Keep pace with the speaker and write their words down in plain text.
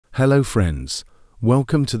Hello friends,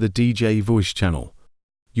 welcome to the DJ Voice channel.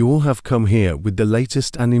 You all have come here with the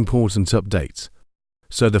latest and important updates.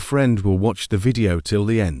 So the friend will watch the video till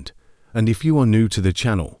the end, and if you are new to the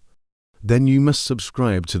channel, then you must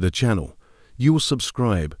subscribe to the channel. You will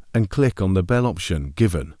subscribe and click on the bell option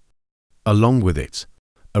given. Along with it,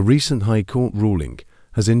 a recent High Court ruling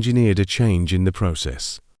has engineered a change in the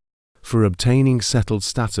process for obtaining settled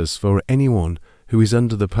status for anyone who is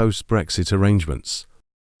under the post-Brexit arrangements.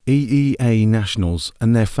 EEA nationals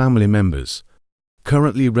and their family members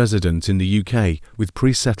currently resident in the UK with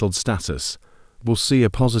pre-settled status will see a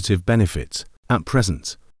positive benefit. At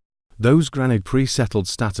present, those granted pre-settled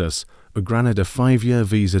status are granted a 5-year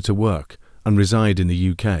visa to work and reside in the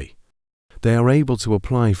UK. They are able to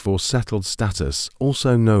apply for settled status,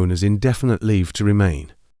 also known as indefinite leave to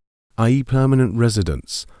remain, i.e. permanent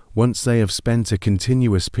residence, once they have spent a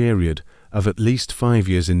continuous period of at least 5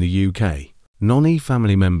 years in the UK. Non-EU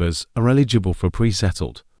family members are eligible for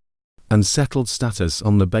pre-settled and settled status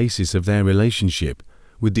on the basis of their relationship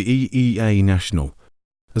with the EEA national,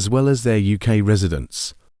 as well as their UK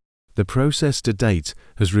residents. The process to date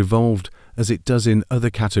has revolved as it does in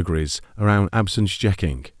other categories around absence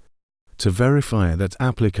checking, to verify that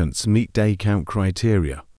applicants meet day count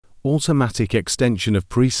criteria. Automatic extension of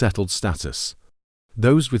pre-settled status.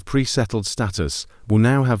 Those with pre-settled status will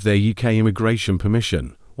now have their UK immigration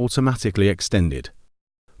permission automatically extended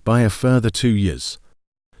by a further 2 years.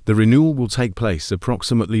 The renewal will take place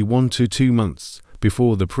approximately 1 to 2 months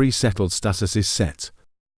before the pre-settled status is set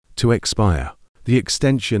to expire. The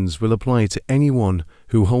extensions will apply to anyone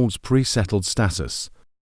who holds pre-settled status,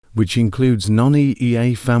 which includes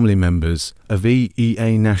non-EEA family members of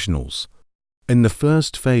EEA nationals. In the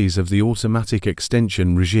first phase of the automatic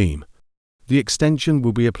extension regime, the extension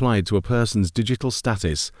will be applied to a person's digital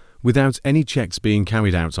status without any checks being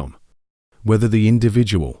carried out on whether the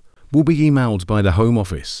individual will be emailed by the Home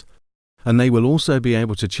Office, and they will also be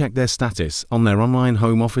able to check their status on their online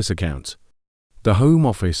Home Office account. The Home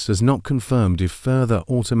Office has not confirmed if further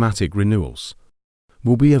automatic renewals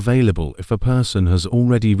will be available if a person has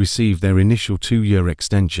already received their initial 2-year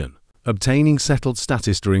extension. Obtaining settled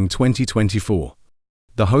status during 2024.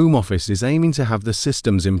 The Home Office is aiming to have the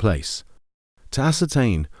systems in place to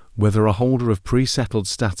ascertain whether a holder of pre-settled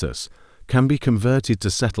status can be converted to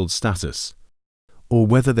settled status, or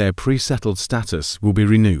whether their pre-settled status will be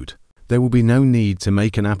renewed. There will be no need to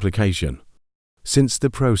make an application, since the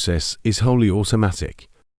process is wholly automatic.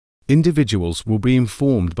 Individuals will be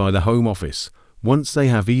informed by the Home Office once they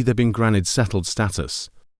have either been granted settled status,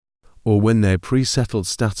 or when their pre-settled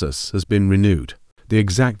status has been renewed. The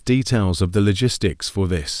exact details of the logistics for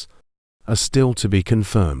this are still to be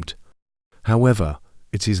confirmed. However,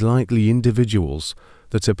 it is likely individuals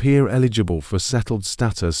that appear eligible for settled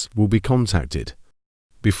status will be contacted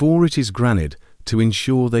before it is granted to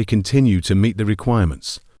ensure they continue to meet the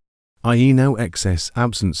requirements, i.e. no excess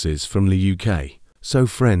absences from the UK. So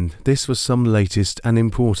friend, this was some latest and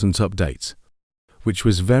important update, which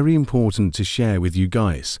was very important to share with you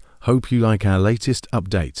guys. Hope you like our latest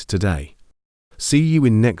update today. See you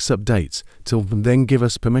in next update. Till then, give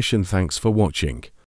us permission. Thanks for watching.